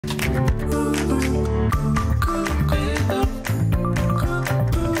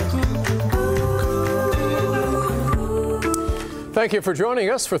Thank you for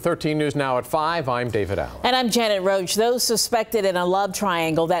joining us for 13 News Now at 5. I'm David Allen. And I'm Janet Roach. Those suspected in a love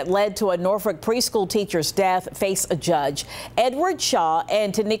triangle that led to a Norfolk preschool teacher's death face a judge. Edward Shaw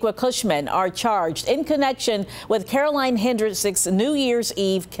and Taniqua Cushman are charged in connection with Caroline Hendricks' New Year's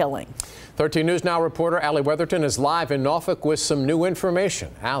Eve killing. 13 News Now reporter Allie Weatherton is live in Norfolk with some new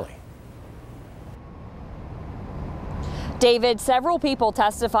information. Allie. David, several people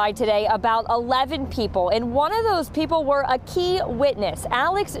testified today, about 11 people, and one of those people were a key witness,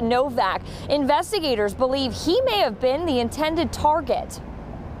 Alex Novak. Investigators believe he may have been the intended target.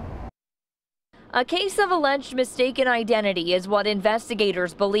 A case of alleged mistaken identity is what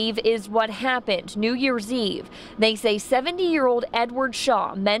investigators believe is what happened New Year's Eve. They say 70-year-old Edward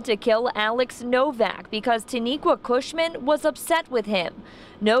Shaw meant to kill Alex Novak because Taniqua Cushman was upset with him.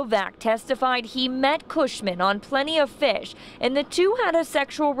 Novak testified he met Cushman on Plenty of Fish and the two had a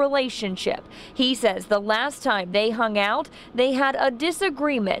sexual relationship. He says the last time they hung out, they had a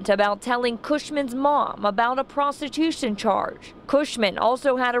disagreement about telling Cushman's mom about a prostitution charge. Cushman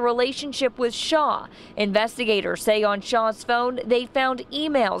also had a relationship with Shaw. Investigators say on Shaw's phone they found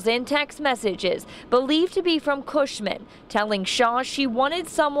emails and text messages believed to be from Cushman telling Shaw she wanted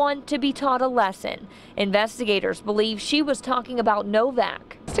someone to be taught a lesson. Investigators believe she was talking about Novak.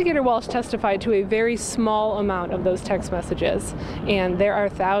 Investigator Walsh testified to a very small amount of those text messages, and there are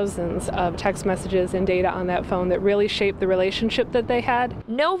thousands of text messages and data on that phone that really shaped the relationship that they had.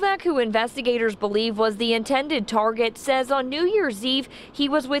 Novak, who investigators believe was the intended target, says on New Year's Eve he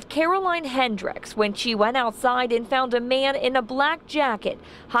was with Caroline Hendricks when she went outside and found a man in a black jacket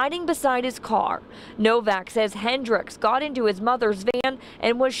hiding beside his car. Novak says Hendricks got into his mother's van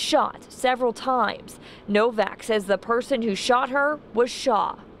and was shot several times. Novak says the person who shot her was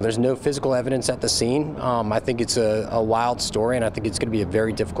Shaw. There's no physical evidence at the scene. I think it's a wild story, and I think it's going to be a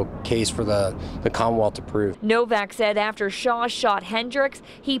very difficult case for the Commonwealth to prove. Novak said after Shaw shot Hendricks,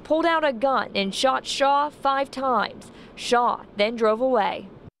 he pulled out a gun and shot Shaw 5 times. Shaw then drove away.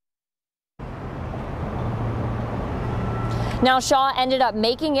 Now, Shaw ended up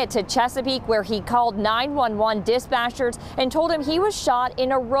making it to Chesapeake, where he called 911 dispatchers and told him he was shot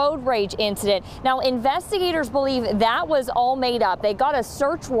in a road rage incident. Now, investigators believe that was all made up. They got a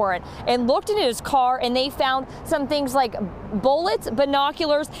search warrant and looked in his car, and they found some things like bullets,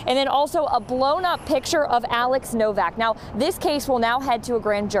 binoculars, and then also a blown up picture of Alex Novak. Now, this case will now head to a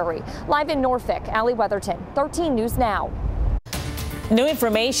grand jury. Live in Norfolk, Allie Weatherton, 13 News Now. New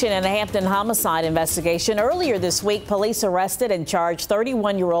information in a Hampton homicide investigation. Earlier this week, police arrested and charged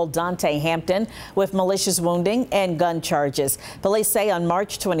 31-year-old Dante Hampton with malicious wounding and gun charges. Police say on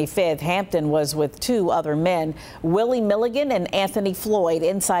March 25th, Hampton was with 2 other men, Willie Milligan and Anthony Floyd,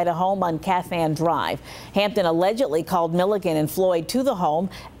 inside a home on Cathan Drive. Hampton allegedly called Milligan and Floyd to the home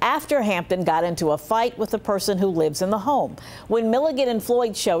after Hampton got into a fight with the person who lives in the home. When Milligan and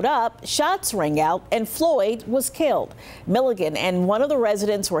Floyd showed up, shots rang out and Floyd was killed. Milligan and one of the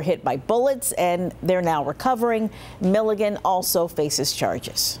residents were hit by bullets, and they're now recovering. Milligan also faces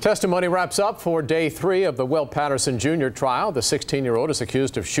charges. Testimony wraps up for day 3 of the Will Patterson Jr. trial. The 16-year-old is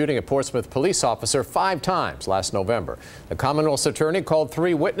accused of shooting a Portsmouth police officer 5 times last November. The Commonwealth's attorney called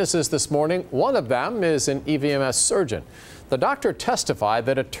 3 witnesses this morning. One of them is an EVMS surgeon. The doctor testified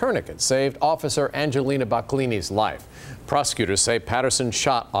that a tourniquet saved Officer Angelina Baclini's life. Prosecutors say Patterson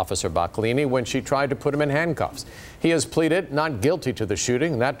shot Officer Baclini when she tried to put him in handcuffs. He has pleaded not guilty to the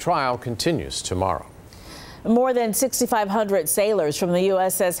shooting. That trial continues tomorrow. More than 6,500 sailors from the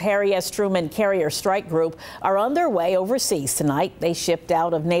USS Harry S. Truman Carrier Strike Group are on their way overseas tonight. They shipped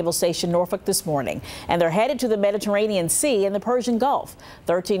out of Naval Station Norfolk this morning, and they're headed to the Mediterranean Sea and the Persian Gulf.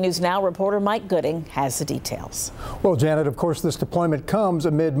 13 News Now reporter Mike Gooding has the details. Well, Janet, of course, this deployment comes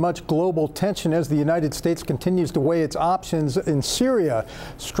amid much global tension as the United States continues to weigh its options in Syria.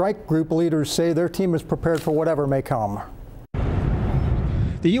 Strike Group leaders say their team is prepared for whatever may come.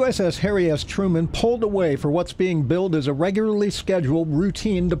 The USS Harry S. Truman pulled away for what's being billed as a regularly scheduled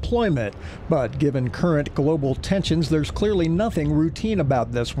routine deployment. But given current global tensions, there's clearly nothing routine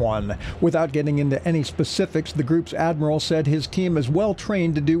about this one. Without getting into any specifics, the group's admiral said his team is well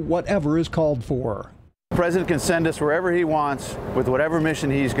trained to do whatever is called for. The president can send us wherever he wants with whatever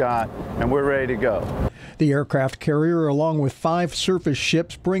mission he's got, and we're ready to go. The aircraft carrier, along with 5 surface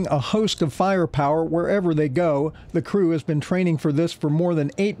ships, bring a host of firepower wherever they go. The crew has been training for this for more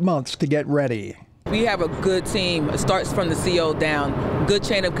than 8 months to get ready. We have a good team. It starts from the CO down. Good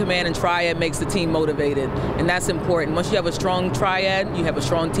chain of command and triad makes the team motivated, and that's important. Once you have a strong triad, you have a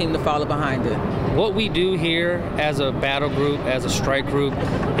strong team to follow behind it. What we do here as a battle group, as a strike group,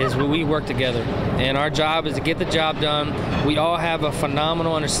 is we work together. And our job is to get the job done we all have a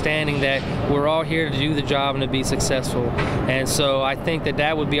phenomenal understanding that we're all here to do the job and to be successful. And so I think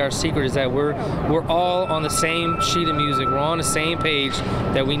that would be our secret, is that we're all on the same sheet of music. We're all on the same page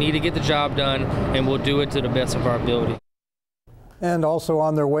that we need to get the job done, and we'll do it to the best of our ability. And also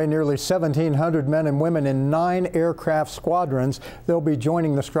on their way, nearly 1,700 men and women in 9 aircraft squadrons. They'll be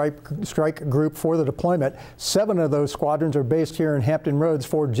joining the strike group for the deployment. 7 of those squadrons are based here in Hampton Roads,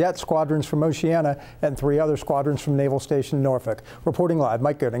 4 jet squadrons from Oceana, and 3 other squadrons from Naval Station Norfolk. Reporting live,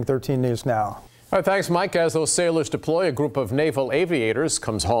 Mike Gooding, 13 News Now. All right, thanks, Mike. As those sailors deploy, a group of naval aviators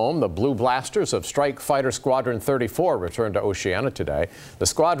comes home. The Blue Blasters of Strike Fighter Squadron 34 returned to Oceana today. The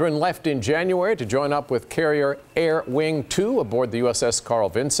squadron left in January to join up with Carrier Air Wing 2 aboard the USS Carl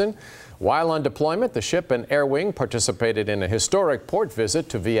Vinson. While on deployment, the ship and Air Wing participated in a historic port visit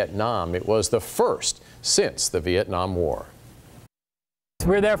to Vietnam. It was the first since the Vietnam War.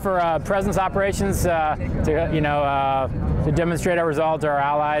 We're there for presence operations to demonstrate our results to our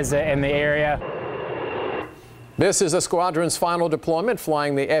allies in the area. This is the squadron's final deployment,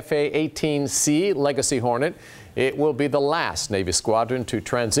 flying the FA-18C Legacy Hornet. It will be the last Navy squadron to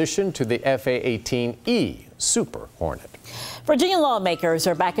transition to the FA-18E Super Hornet. Virginia lawmakers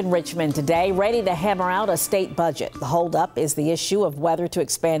are back in Richmond today, ready to hammer out a state budget. The holdup is the issue of whether to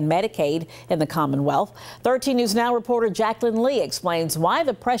expand Medicaid in the Commonwealth. 13 News Now reporter Jacqueline Lee explains why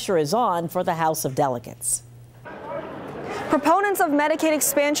the pressure is on for the House of Delegates. Proponents of Medicaid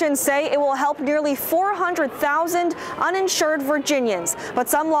expansion say it will help nearly 400,000 uninsured Virginians. But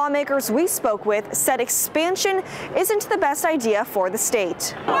some lawmakers we spoke with said expansion isn't the best idea for the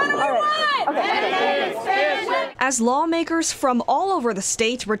state. What do we want? As lawmakers from all over the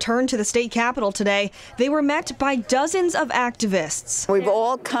state returned to the state capitol today, they were met by dozens of activists. We've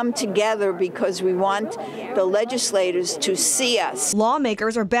all come together because we want the legislators to see us.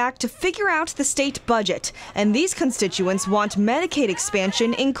 Lawmakers are back to figure out the state budget, and these constituents want Medicaid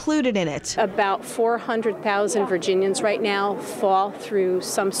expansion included in it. About 400,000 Virginians right now fall through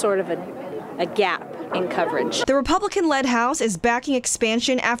some sort of a gap in coverage. The Republican-led House is backing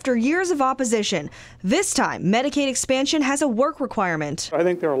expansion after years of opposition. This time, Medicaid expansion has a work requirement. I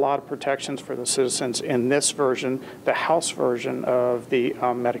think there are a lot of protections for the citizens in this version, the House version of the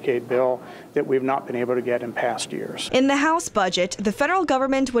Medicaid bill, that we've not been able to get in past years. In the House budget, the federal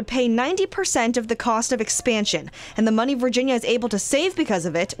government would pay 90% of the cost of expansion, and the money Virginia is able to save because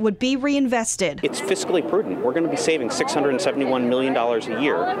of it would be reinvested. It's fiscally prudent. We're going to be saving $671 million a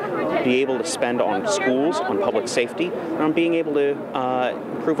year to be able to spend on schools, on public safety, and on being able to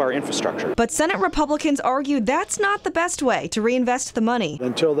improve our infrastructure. But Senate Republicans argue that's not the best way to reinvest the money.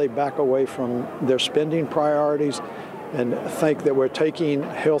 Until they back away from their spending priorities and think that we're taking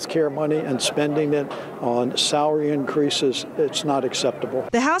health care money and spending it on salary increases, it's not acceptable.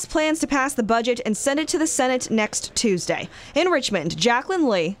 The House plans to pass the budget and send it to the Senate next Tuesday. In Richmond, Jacqueline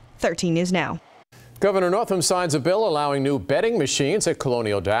Lee, 13 News Now. Governor Northam signs a bill allowing new betting machines at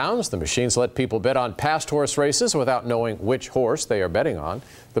Colonial Downs. The machines let people bet on past horse races without knowing which horse they are betting on.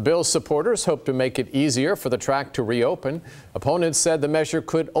 The bill's supporters hope to make it easier for the track to reopen. Opponents said the measure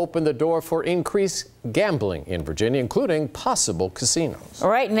could open the door for increased gambling in Virginia, including possible casinos.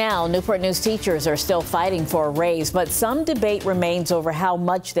 Right now, Newport News teachers are still fighting for a raise, but some debate remains over how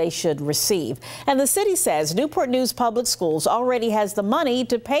much they should receive. And the city says Newport News Public Schools already has the money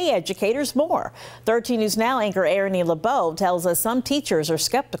to pay educators more. 13 News Now anchor Ernie LeBeau tells us some teachers are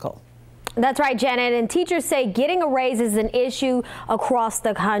skeptical. That's right, Janet. And teachers say getting a raise is an issue across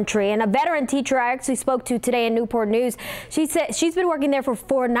the country. And a veteran teacher I actually spoke to today in Newport News, she said she's been working there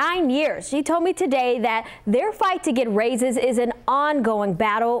for 9 years. She told me today that their fight to get raises is an ongoing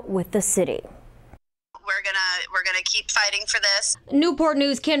battle with the city. We're gonna keep fighting for this. Newport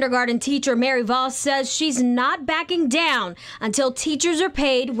News kindergarten teacher Mary Voss says she's not backing down until teachers are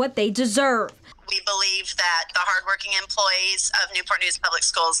paid what they deserve. We believe that the hardworking employees of Newport News Public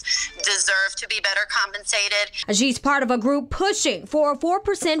Schools deserve to be better compensated. She's part of a group pushing for a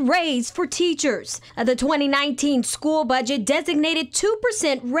 4% raise for teachers. The 2019 school budget designated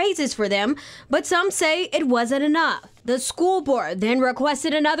 2% raises for them, but some say it wasn't enough. The school board then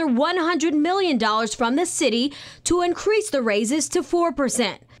requested another $100 million from the city to increase the raises to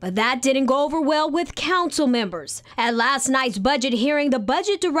 4%. But that didn't go over well with council members. At last night's budget hearing, the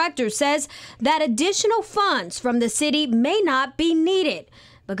budget director says that additional funds from the city may not be needed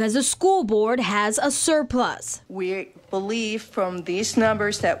because the school board has a surplus. We believe from these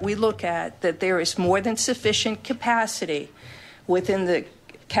numbers that we look at that there is more than sufficient capacity within the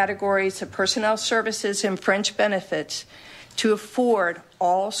categories of personnel services and fringe benefits to afford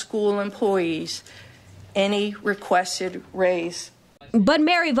all school employees any requested raise. But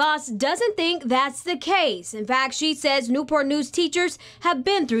Mary Voss doesn't think that's the case. In fact, she says Newport News teachers have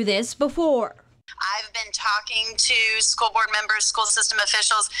been through this before. I've been talking to school board members, school system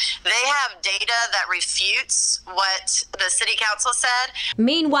officials. They have data that refutes what the city council said.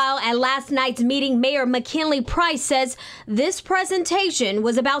 Meanwhile, at last night's meeting, Mayor McKinley Price says this presentation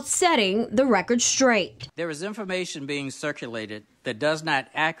was about setting the record straight. There is information being circulated that does not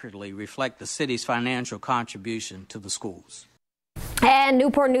accurately reflect the city's financial contribution to the schools. And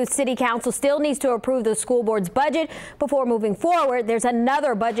Newport News City Council still needs to approve the school board's budget before moving forward. There's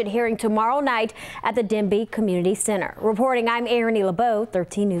another budget hearing tomorrow night at the Denby Community Center. Reporting, I'm Erin LeBeau,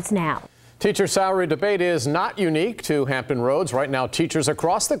 13 News Now. Teacher salary debate is not unique to Hampton Roads. Right now, teachers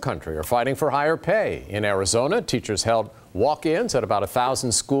across the country are fighting for higher pay. In Arizona, teachers held walk-ins at about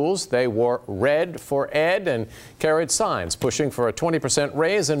 1,000 schools. They wore red for ed and carried signs pushing for a 20%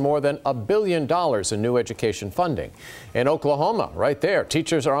 raise and more than $1 billion in new education funding. In Oklahoma, right there,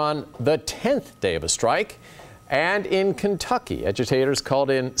 teachers are on the 10th day of a strike. And in Kentucky, educators called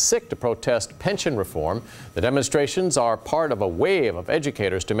in sick to protest pension reform. The demonstrations are part of a wave of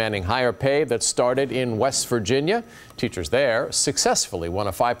educators demanding higher pay that started in West Virginia. Teachers there successfully won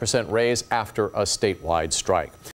a 5% raise after a statewide strike.